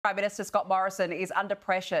Prime Minister Scott Morrison is under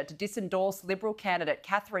pressure to disendorse Liberal candidate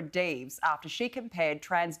Katherine Deves after she compared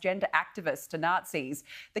transgender activists to Nazis.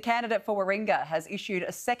 The candidate for Warringah has issued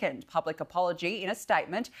a second public apology in a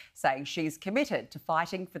statement saying she's committed to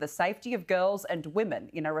fighting for the safety of girls and women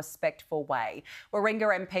in a respectful way.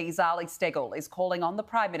 Warringah MP Zali Steggall is calling on the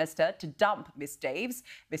Prime Minister to dump Miss Deves.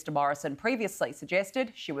 Mr Morrison previously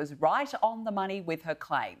suggested she was right on the money with her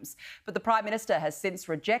claims. But the Prime Minister has since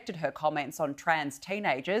rejected her comments on trans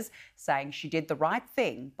teenagers, saying she did the right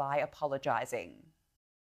thing by apologising.